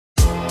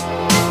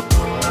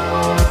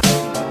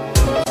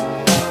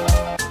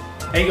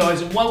Hey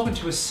guys, and welcome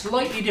to a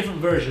slightly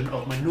different version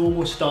of my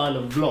normal style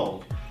of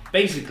vlog.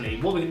 Basically,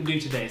 what we're going to do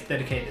today is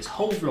dedicate this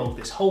whole vlog,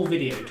 this whole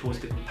video towards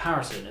the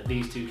comparison of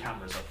these two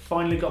cameras. I've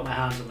finally got my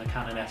hands on the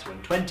Canon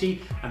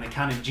S120 and the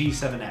Canon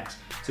G7X.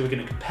 So we're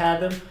going to compare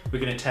them, we're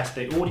going to test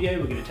the audio,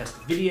 we're going to test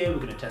the video, we're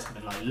going to test them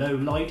in like low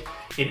light,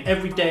 in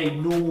everyday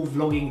normal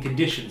vlogging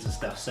conditions and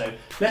stuff. So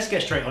let's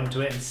get straight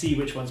onto it and see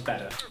which one's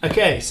better.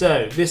 Okay,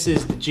 so this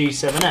is the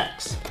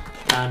G7X.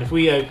 And if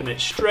we open it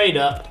straight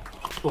up,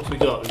 what we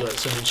got? We've got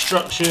some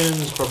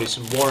instructions, probably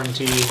some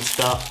warranty and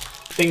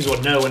stuff. Things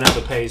what no one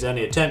ever pays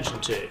any attention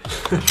to.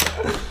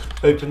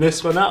 Open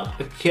this one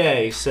up.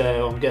 Okay,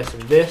 so I'm guessing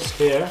this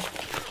here,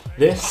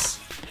 this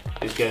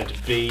is going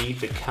to be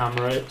the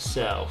camera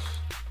itself.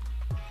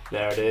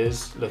 There it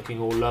is, looking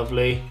all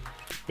lovely.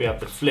 We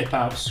have the flip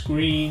out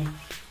screen.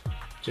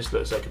 Just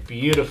looks like a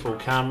beautiful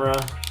camera.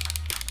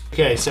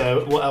 Okay,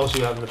 so what else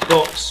do we have in the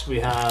box? We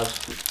have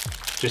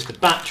just the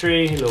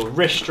battery, a little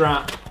wrist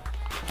strap,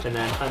 and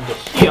then under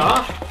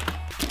here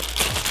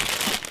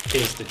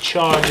is the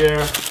charger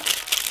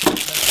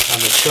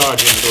and the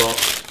charging block.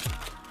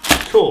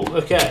 Cool,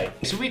 okay.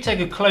 So we take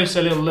a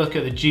closer little look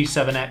at the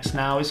G7X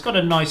now. It's got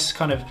a nice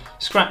kind of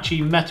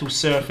scratchy metal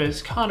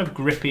surface, kind of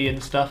grippy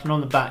and stuff, and on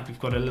the back we've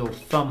got a little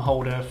thumb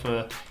holder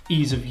for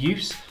ease of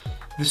use.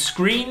 The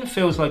screen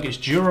feels like it's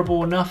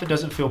durable enough. It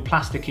doesn't feel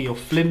plasticky or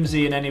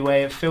flimsy in any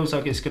way. It feels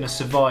like it's going to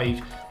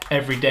survive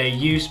everyday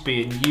use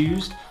being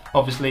used.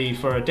 Obviously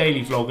for a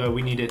daily vlogger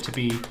we need it to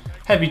be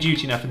heavy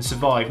duty enough and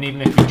survive, and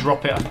even if we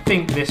drop it I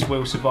think this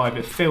will survive.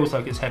 It feels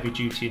like it's heavy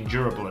duty and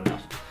durable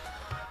enough.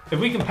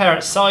 If we compare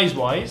it size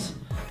wise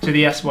to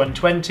the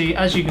S120,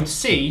 as you can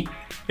see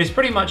it's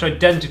pretty much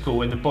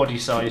identical in the body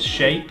size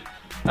shape.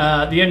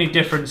 The only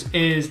difference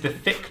is the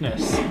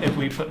thickness. If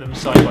we put them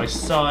side by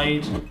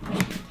side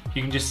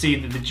you can just see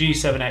that the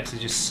G7X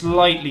is just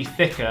slightly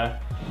thicker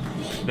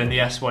than the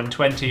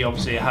S120.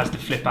 Obviously it has the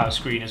flip out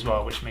screen as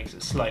well, which makes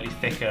it slightly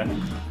thicker.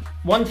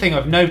 One thing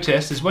I've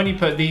noticed is when you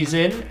put these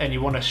in and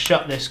you want to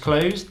shut this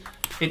closed,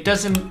 it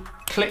doesn't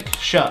click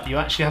shut. You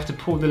actually have to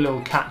pull the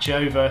little catch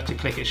over to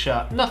click it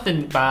shut.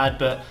 Nothing bad,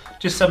 but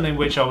just something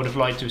which I would have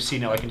liked to have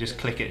seen. I can just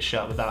click it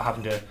shut without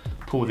having to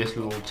pull this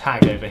little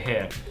tag over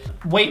here.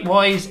 Weight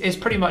wise, it's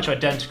pretty much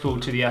identical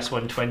to the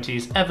S120.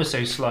 It's ever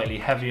so slightly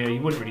heavier.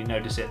 You wouldn't really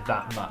notice it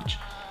that much.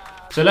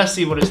 So let's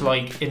see what it's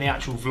like in the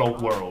actual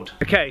vlog world.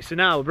 Okay, so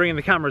now we're bringing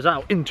the cameras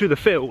out into the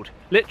field.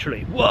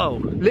 Literally,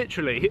 whoa,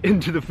 literally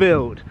into the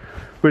field.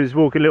 We're just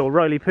walking little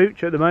Riley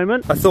Pooch at the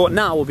moment. I thought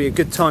now will be a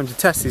good time to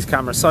test these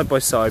cameras side by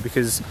side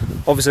because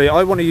obviously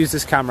I want to use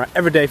this camera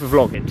every day for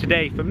vlogging.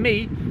 Today for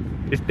me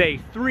is day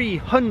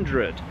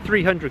 300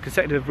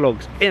 consecutive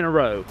vlogs in a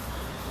row.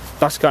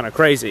 That's kind of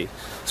crazy.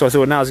 So I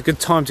thought now's a good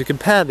time to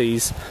compare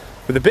these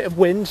with a bit of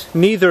wind.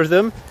 Neither of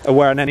them are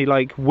wearing any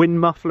like wind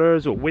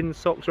mufflers or wind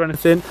socks or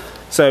anything.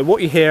 So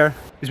what you hear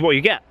is what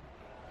you get.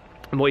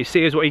 And what you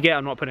see is what you get.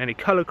 I'm not putting any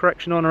color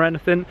correction on or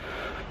anything.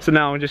 So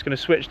now I'm just going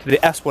to switch to the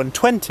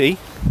S120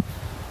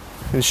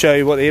 and show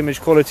you what the image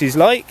quality is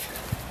like.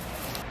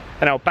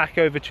 And I'll back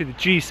over to the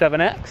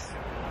G7X.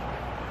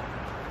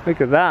 Look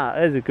at that,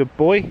 there's a good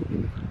boy.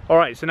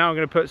 Alright, so now I'm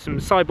going to put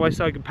some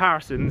side-by-side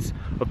comparisons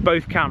of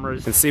both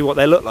cameras and see what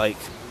they look like.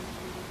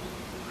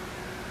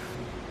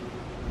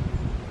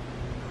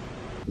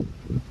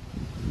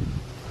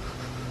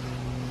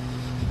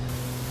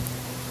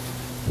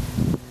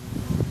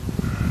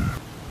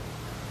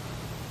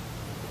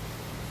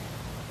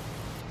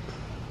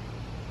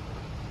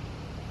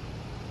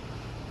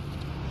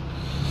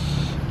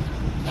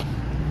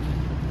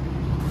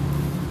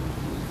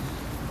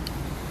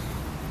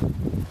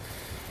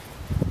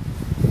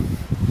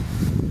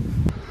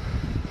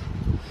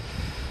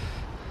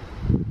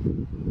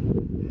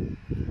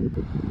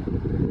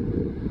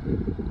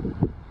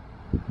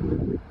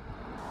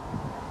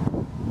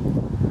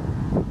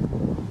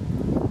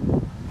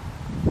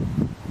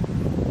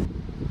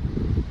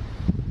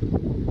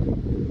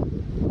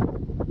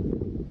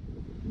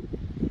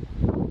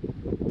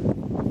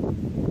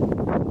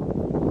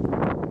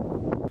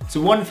 So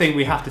one thing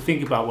we have to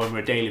think about when we're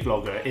a daily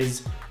vlogger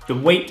is the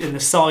weight and the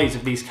size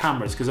of these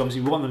cameras, because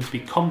obviously we want them to be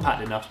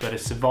compact enough to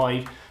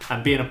survive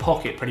and be in a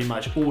pocket pretty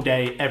much all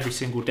day, every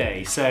single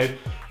day. So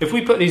if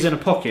we put these in a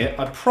pocket,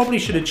 I probably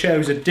should have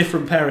chose a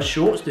different pair of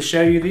shorts to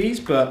show you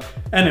these, but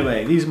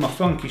anyway, these are my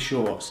funky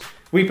shorts.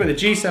 We put the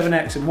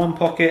G7X in one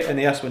pocket and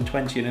the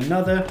S120 in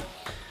another.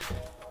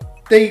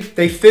 They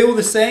feel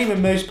the same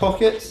in most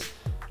pockets.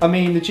 I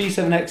mean, the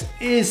G7X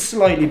is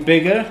slightly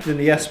bigger than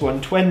the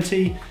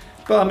S120,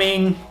 but I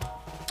mean,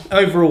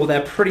 overall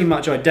they're pretty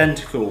much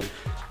identical.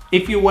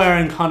 If you're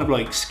wearing kind of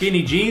like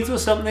skinny jeans or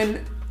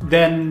something,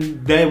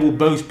 then they will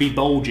both be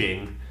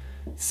bulging.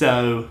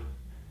 So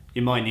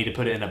you might need to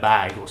put it in a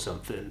bag or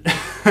something.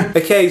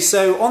 Okay,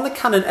 so on the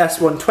Canon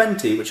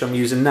S120, which I'm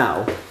using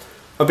now,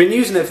 I've been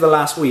using it for the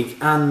last week,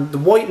 and the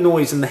white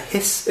noise and the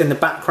hiss in the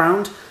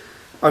background,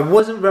 I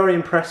wasn't very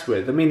impressed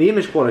with. I mean, the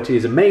image quality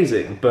is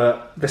amazing,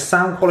 but the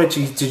sound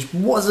quality just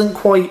wasn't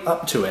quite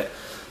up to it.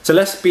 So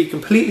let's be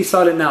completely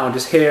silent now and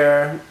just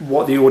hear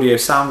what the audio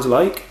sounds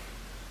like.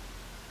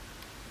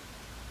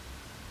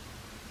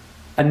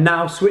 And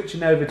now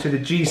switching over to the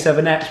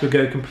G7X, we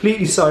go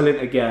completely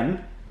silent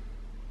again.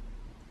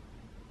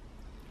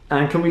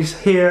 And can we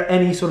hear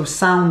any sort of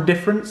sound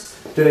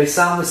difference? Do they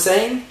sound the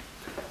same?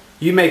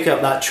 You make up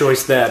that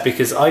choice there,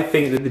 because I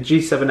think that the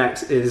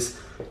G7X is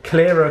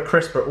clearer,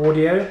 crisper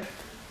audio,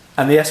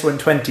 and the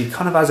S120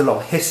 kind of has a lot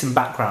of hiss and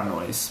background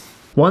noise.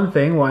 One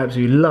thing what I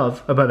absolutely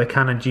love about the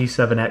Canon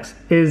G7X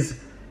is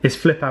its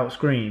flip out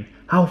screen.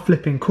 How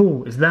flipping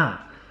cool is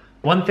that?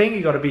 One thing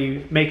you got to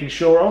be making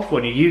sure of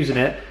when you're using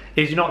it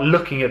is you're not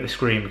looking at the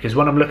screen, because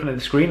when I'm looking at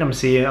the screen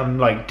I'm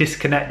like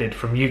disconnected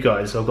from you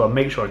guys, so I've got to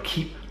make sure I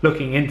keep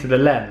looking into the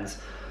lens.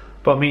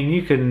 But I mean,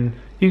 you can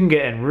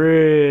get in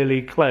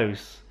really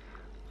close.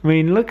 I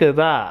mean, look at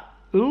that.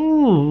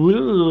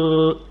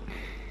 Ooh,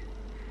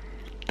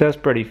 that's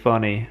pretty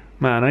funny.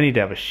 Man, I need to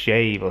have a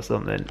shave or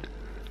something.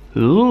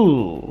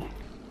 Ooh.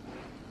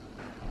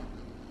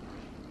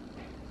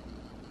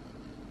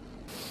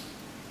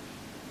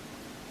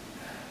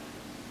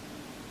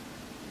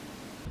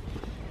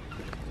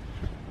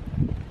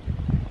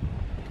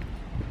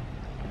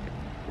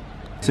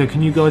 So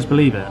can you guys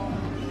believe it?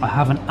 I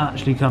haven't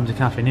actually come to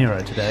Cafe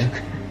Nero today.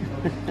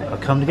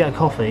 I've come to get a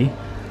coffee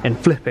in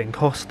flipping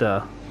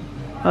Costa.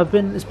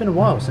 It's been a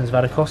while since I've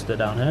had a Costa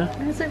down here.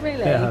 Is it really?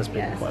 Yeah, it has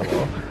been quite a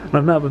while. And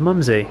I've met up with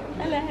Mumsy.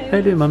 Hello. How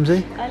you doing,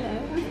 Mumsy?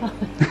 Hello.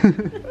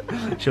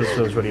 She always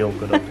feels really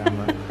awkward on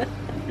camera.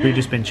 We've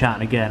just been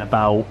chatting again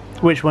about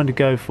which one to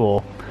go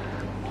for.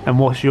 And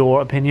what's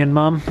your opinion,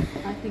 Mum?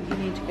 I think you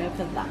need to go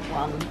for that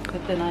one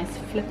with the nice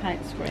flip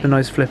out screen. The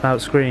nice flip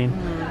out screen.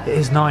 It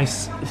is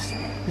nice.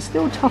 It's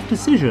still a tough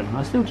decision.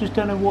 I still just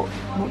don't know what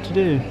to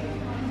do.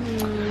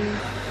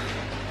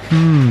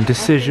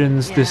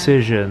 Decisions. You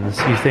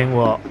think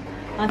what?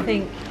 I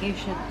think you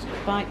should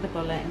bite the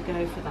bullet and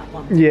go for that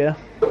one. Yeah.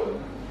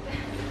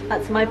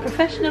 That's my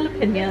professional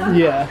opinion.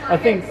 Yeah, I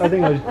think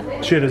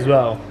I should as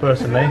well,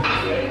 personally.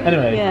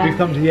 Anyway, Yeah. we've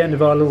come to the end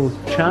of our little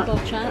chat.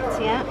 Little chance,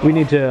 yeah. We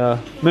need to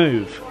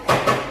move.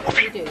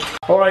 You do.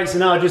 Alright, so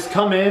now I just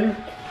come in,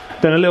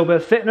 done a little bit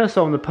of fitness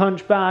on the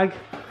punch bag,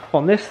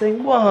 on this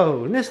thing.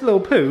 Whoa, and this little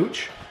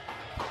pooch,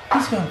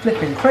 he's going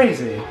flipping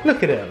crazy.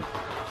 Look at him.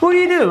 What are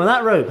you doing with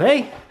that rope,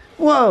 eh?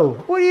 Whoa,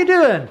 what are you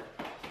doing?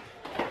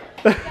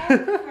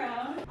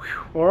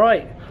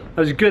 Alright, that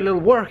was a good little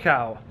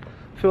workout.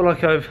 I feel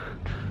like I've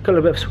got a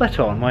little bit of sweat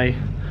on. My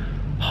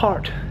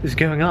heart is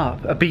going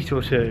up a beat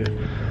or two.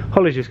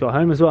 Holly just got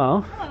home as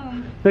well.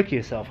 Oh, Look at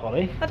yourself,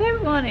 Holly. I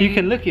don't want to. You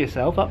can look at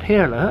yourself up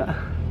here, look.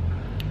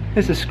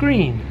 There's a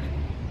screen.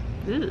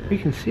 Ugh. We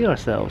can see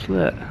ourselves,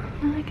 look.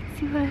 Oh, I can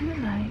see what I look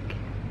like.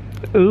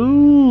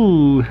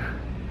 Ooh.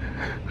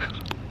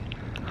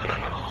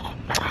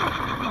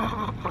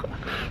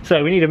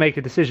 So we need to make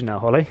a decision now,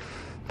 Holly.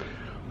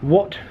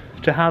 What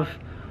to have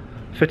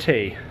for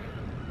tea?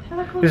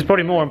 This is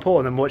probably more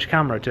important than which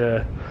camera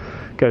to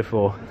go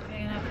for.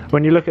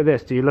 When you look at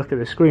this, do you look at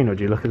the screen or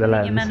do you look at the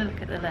lens? You're meant to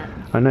look at the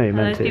lens. I know you're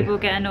meant Those to. people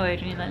get annoyed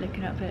when you're like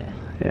looking up here.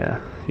 Yeah,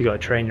 you got to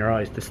train your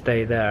eyes to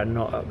stay there and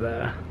not up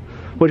there.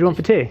 What do you want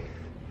for tea? I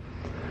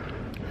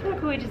feel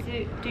like all we just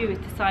do is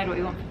decide what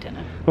you want for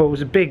dinner. Well,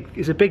 it's a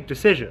big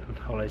decision,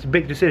 Holly. It's a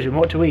big decision.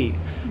 What to eat,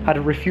 how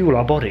to refuel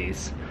our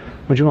bodies.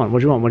 What do you want? What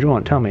do you want? What do you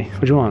want? Tell me.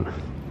 What do you want?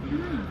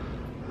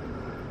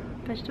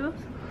 Vegetables?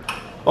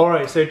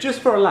 Alright, so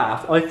just for a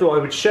laugh, I thought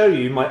I would show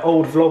you my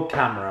old vlog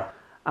camera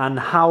and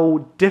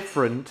how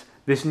different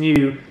this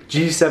new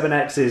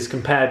G7X is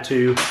compared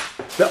to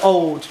the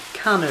old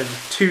Canon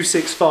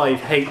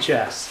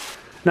 265HS.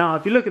 Now,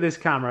 if you look at this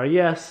camera,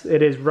 yes,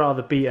 it is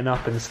rather beaten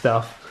up and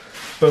stuff,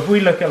 but if we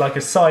look at like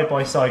a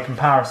side-by-side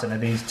comparison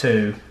of these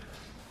two,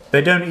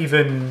 they don't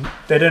even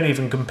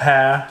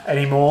compare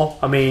anymore.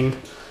 I mean,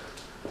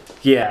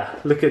 yeah,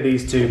 look at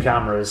these two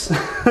cameras.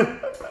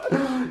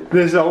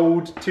 This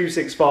old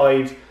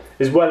 265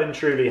 is well and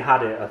truly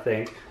had it, I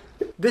think.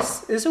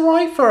 This is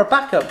alright for a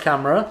backup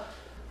camera,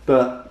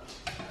 but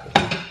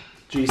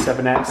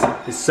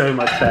G7X is so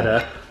much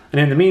better.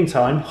 And in the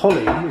meantime,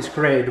 Holly has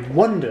created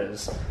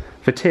wonders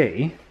for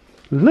tea.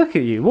 Look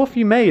at you, what have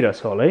you made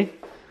us, Holly?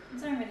 I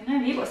don't really know.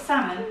 You've got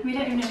salmon. We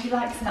don't even know if you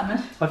like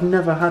salmon. I've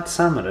never had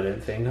salmon, I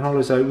don't think. And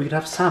Holly's like, we could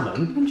have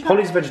salmon.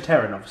 Holly's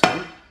vegetarian,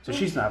 obviously, so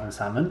she's not having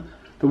salmon.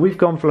 But we've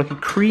gone for like a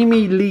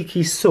creamy,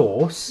 leaky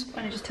sauce. Why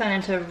don't you just turn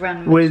into a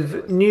random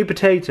with new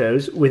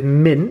potatoes with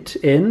mint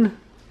in,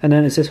 and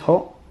then it says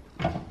hot,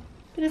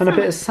 and a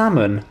bit of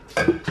salmon.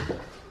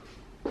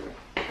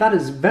 That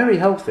is very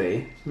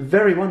healthy,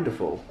 very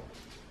wonderful.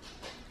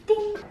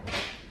 Ding.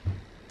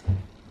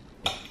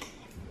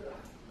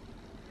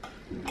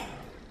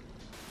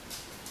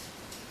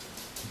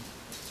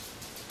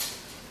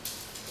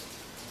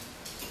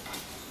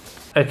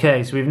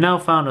 Okay, so we've now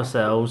found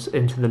ourselves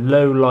into the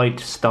low light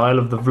style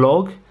of the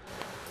vlog,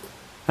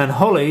 and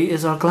Holly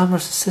is our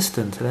glamorous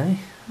assistant today.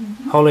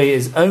 Holly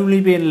is only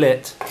being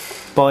lit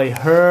by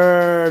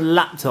her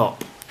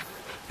laptop.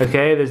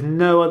 Okay, there's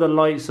no other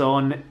lights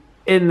on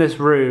in this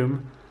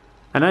room,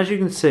 and as you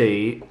can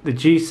see, the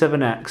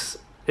G7X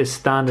is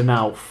standing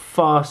out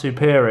far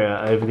superior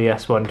over the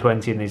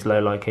S120 in these low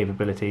light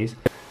capabilities.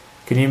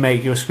 Can you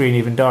make your screen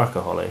even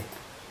darker, Holly?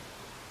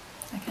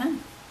 I can.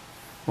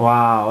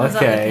 Wow, How's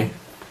that okay. looking?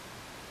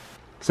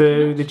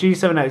 So the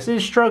G7X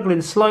is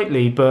struggling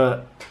slightly,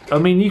 but I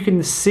mean, you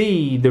can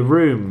see the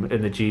room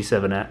in the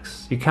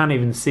G7X. You can't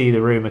even see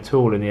the room at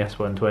all in the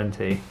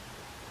S120.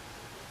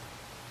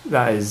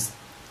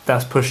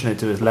 That's pushing it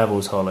to its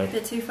levels, Holly. A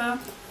bit too far.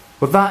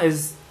 Well,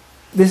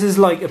 this is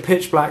like a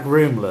pitch black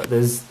room, look.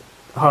 There's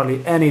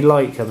hardly any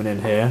light coming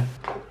in here.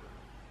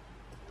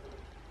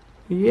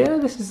 Yeah,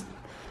 this is...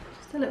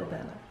 Just a little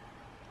bit.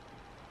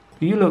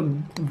 You look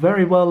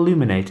very well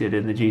illuminated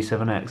in the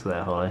G7X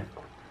there, Holly.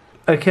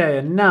 Okay,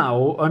 and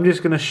now I'm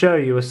just going to show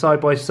you a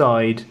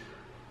side-by-side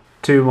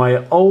to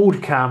my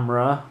old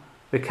camera,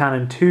 the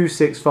Canon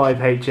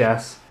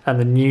 265HS, and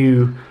the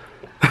new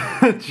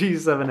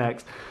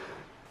G7X.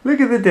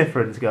 Look at the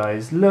difference,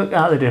 guys. Look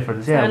at the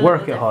difference. Yeah,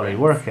 work it, Holly.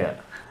 Work it.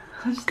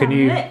 Can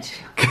you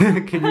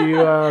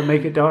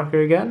make it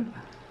darker again?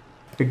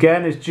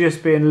 Again, it's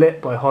just being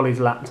lit by Holly's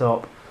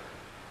laptop.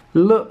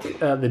 Look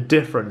at the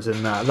difference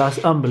in that. That's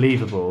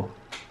unbelievable.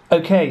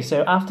 Okay,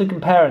 so after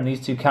comparing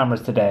these two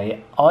cameras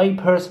today, I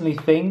personally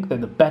think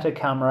that the better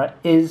camera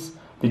is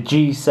the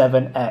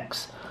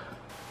G7X.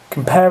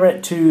 Compare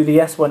it to the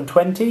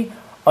S120.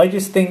 I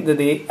just think that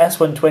the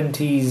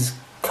S120's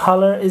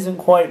colour isn't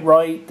quite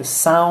right. The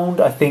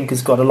sound, I think,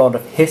 has got a lot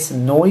of hiss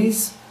and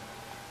noise,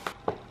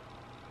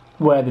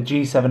 where the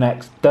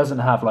G7X doesn't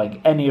have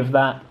like any of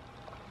that.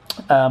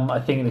 I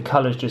think the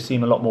colours just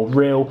seem a lot more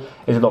real.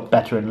 It's a lot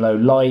better in low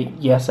light.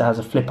 Yes, it has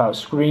a flip out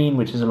screen,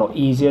 which is a lot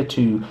easier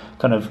to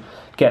kind of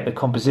get the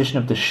composition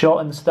of the shot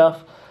and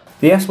stuff.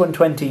 The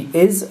S120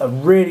 is a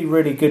really,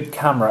 really good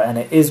camera, and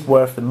it is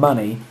worth the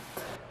money.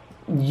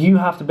 You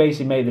have to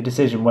basically make the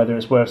decision whether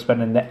it's worth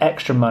spending the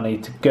extra money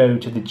to go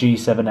to the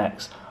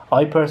G7X.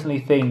 I personally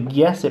think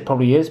yes, it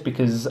probably is,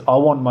 because I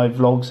want my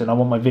vlogs and I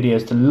want my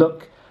videos to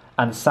look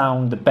and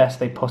sound the best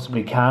they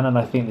possibly can, and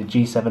I think the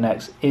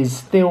G7X is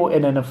still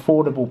in an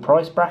affordable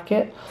price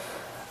bracket.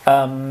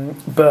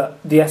 But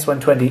the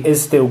S120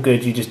 is still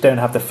good. You just don't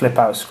have the flip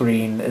out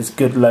screen, as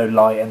good low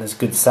light and as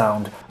good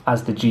sound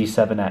as the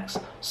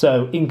G7X.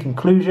 So in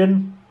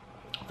conclusion,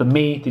 for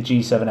me, the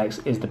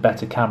G7X is the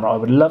better camera. I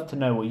would love to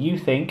know what you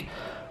think.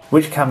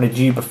 Which camera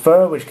do you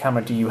prefer? Which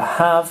camera do you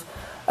have?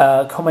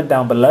 Comment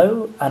down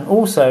below. And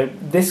also,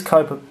 this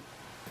type of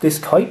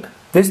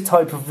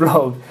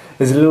vlog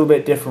is a little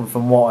bit different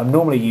from what I'm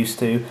normally used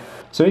to.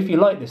 So if you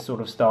like this sort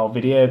of style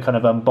video, kind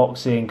of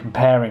unboxing,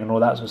 comparing and all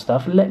that sort of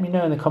stuff, let me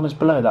know in the comments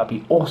below. That'd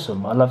be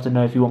awesome. I'd love to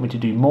know if you want me to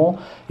do more.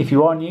 If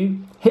you are new,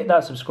 hit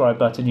that subscribe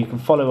button. You can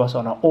follow us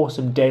on our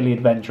awesome daily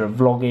adventure of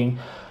vlogging.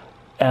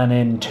 And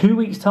in 2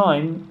 weeks'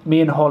 time, me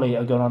and Holly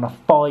are going on a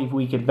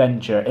 5-week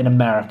adventure in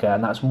America,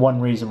 and that's one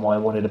reason why I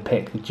wanted to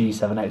pick the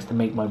G7X, to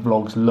make my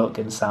vlogs look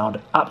and sound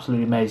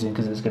absolutely amazing,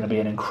 because it's going to be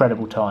an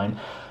incredible time.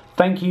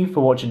 Thank you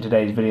for watching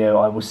today's video.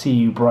 I will see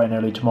you bright and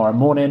early tomorrow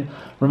morning.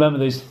 Remember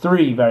those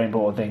 3 very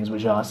important things,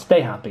 which are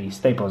stay happy,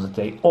 stay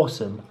positive,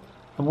 awesome,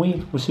 and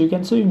we will see you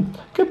again soon.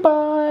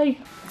 Goodbye.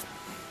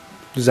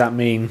 What does that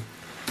mean?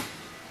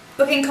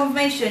 Booking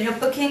confirmation. Your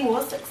booking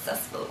was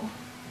successful.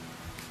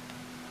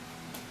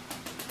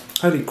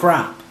 Holy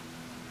crap.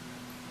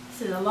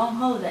 This is a long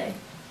holiday.